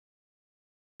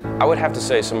I would have to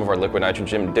say some of our liquid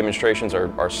nitrogen demonstrations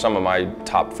are some of my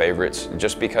top favorites,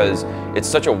 just because it's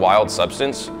such a wild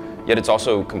substance, yet it's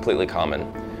also completely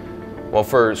common. Well,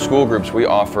 for school groups, we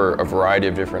offer a variety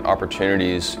of different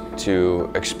opportunities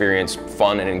to experience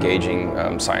fun and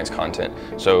engaging science content.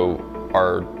 So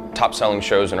our top selling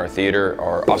shows in our theater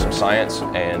are Awesome Science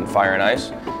and Fire and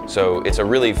Ice. So it's a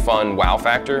really fun wow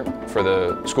factor for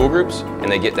the school groups,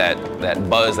 and they get that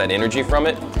buzz, that energy from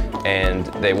it, and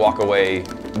they walk away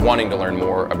wanting to learn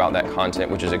more about that content,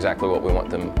 which is exactly what we want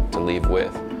them to leave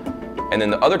with. And then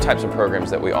the other types of programs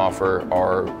that we offer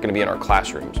are going to be in our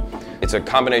classrooms. It's a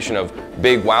combination of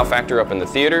big wow factor up in the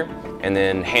theater and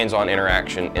then hands-on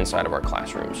interaction inside of our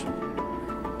classrooms.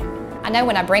 I know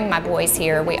when I bring my boys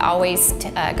here, we always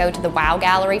go to the Wow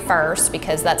Gallery first,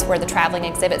 because that's where the traveling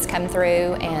exhibits come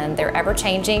through, and they're ever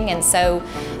changing, and so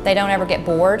they don't ever get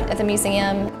bored at the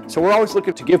museum. So we're always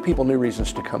looking to give people new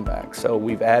reasons to come back. So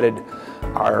we've added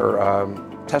our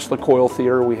Tesla Coil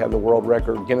Theater. We have the world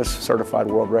record, Guinness certified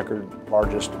world record,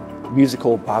 largest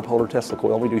musical bipolar Tesla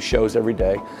coil. We do shows every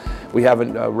day. We have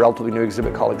a relatively new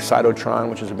exhibit called Excitotron,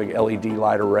 which is a big LED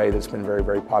light array that's been very,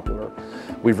 very popular.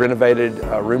 We've renovated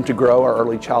Room to Grow, our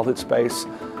early childhood space.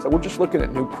 So we're just looking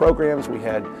at new programs. We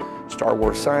had Star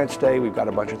Wars Science Day. We've got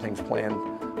a bunch of things planned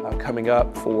coming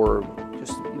up for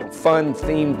just fun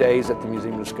themed days at the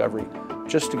Museum of Discovery,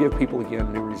 just to give people,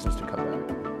 again, new reasons to come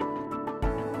back.